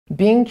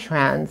Being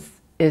trans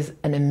is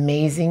an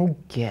amazing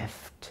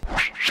gift.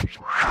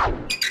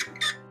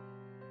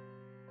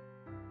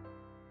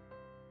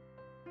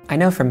 I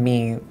know for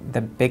me,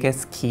 the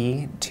biggest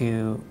key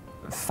to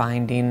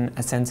finding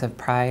a sense of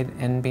pride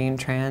in being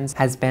trans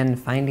has been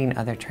finding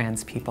other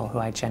trans people who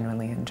I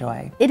genuinely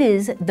enjoy. It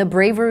is the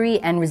bravery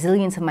and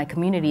resilience of my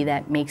community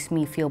that makes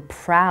me feel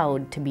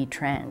proud to be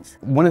trans.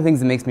 One of the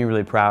things that makes me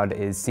really proud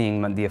is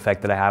seeing the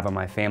effect that I have on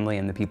my family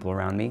and the people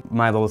around me.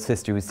 My little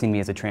sister has seen me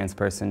as a trans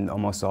person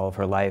almost all of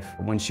her life.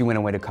 When she went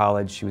away to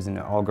college, she was in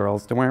an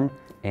all-girls dorm,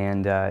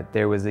 and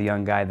there was a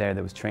young guy there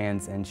that was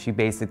trans, and she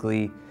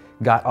basically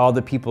got all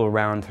the people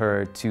around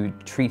her to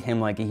treat him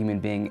like a human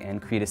being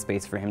and create a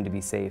space for him to be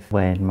safe.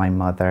 When my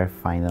mother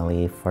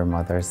finally, for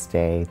Mother's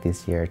Day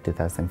this year,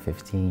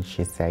 2015,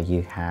 she said,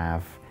 "You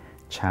have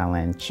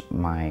challenged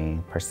my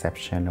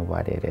perception of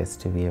what it is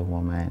to be a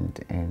woman,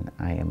 and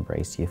I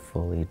embrace you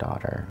fully,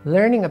 daughter."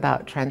 Learning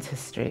about trans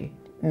history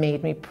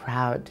made me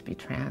proud to be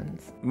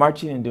trans.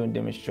 Marching and doing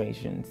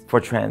demonstrations for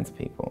trans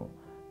people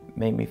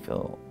made me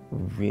feel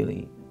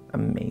really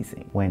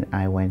amazing. When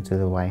I went to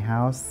the White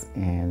House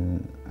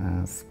and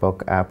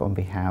spoke up on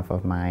behalf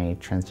of my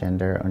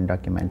transgender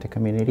undocumented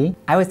community.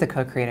 I was the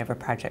co-creator of a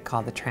project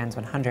called the Trans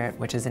 100,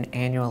 which is an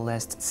annual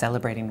list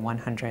celebrating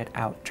 100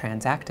 out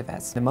trans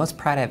activists. The most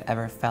pride I've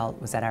ever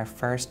felt was at our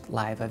first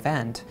live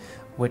event,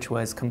 which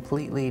was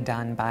completely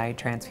done by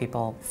trans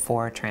people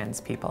for trans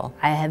people.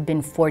 I have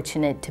been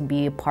fortunate to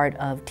be a part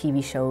of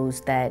TV shows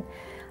that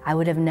I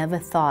would have never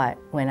thought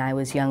when I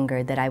was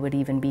younger that I would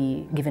even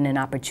be given an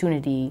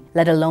opportunity,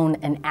 let alone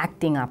an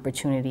acting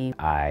opportunity.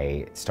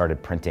 I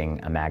started printing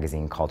a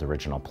magazine called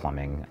Original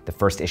Plumbing. The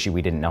first issue,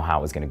 we didn't know how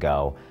it was going to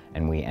go,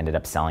 and we ended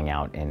up selling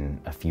out in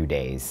a few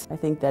days. I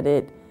think that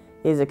it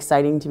is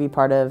exciting to be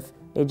part of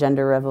a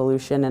gender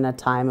revolution in a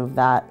time of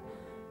that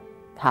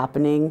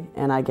happening,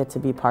 and I get to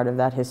be part of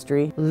that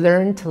history.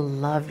 Learn to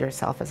love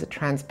yourself as a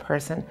trans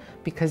person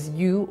because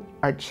you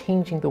are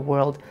changing the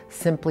world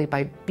simply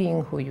by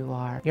being who you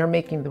are. You're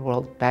making the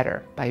world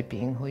better by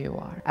being who you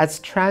are.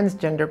 As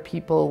transgender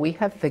people, we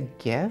have the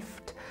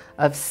gift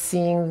of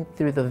seeing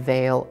through the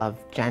veil of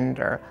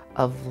gender,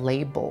 of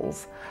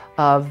labels,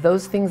 of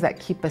those things that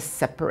keep us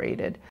separated.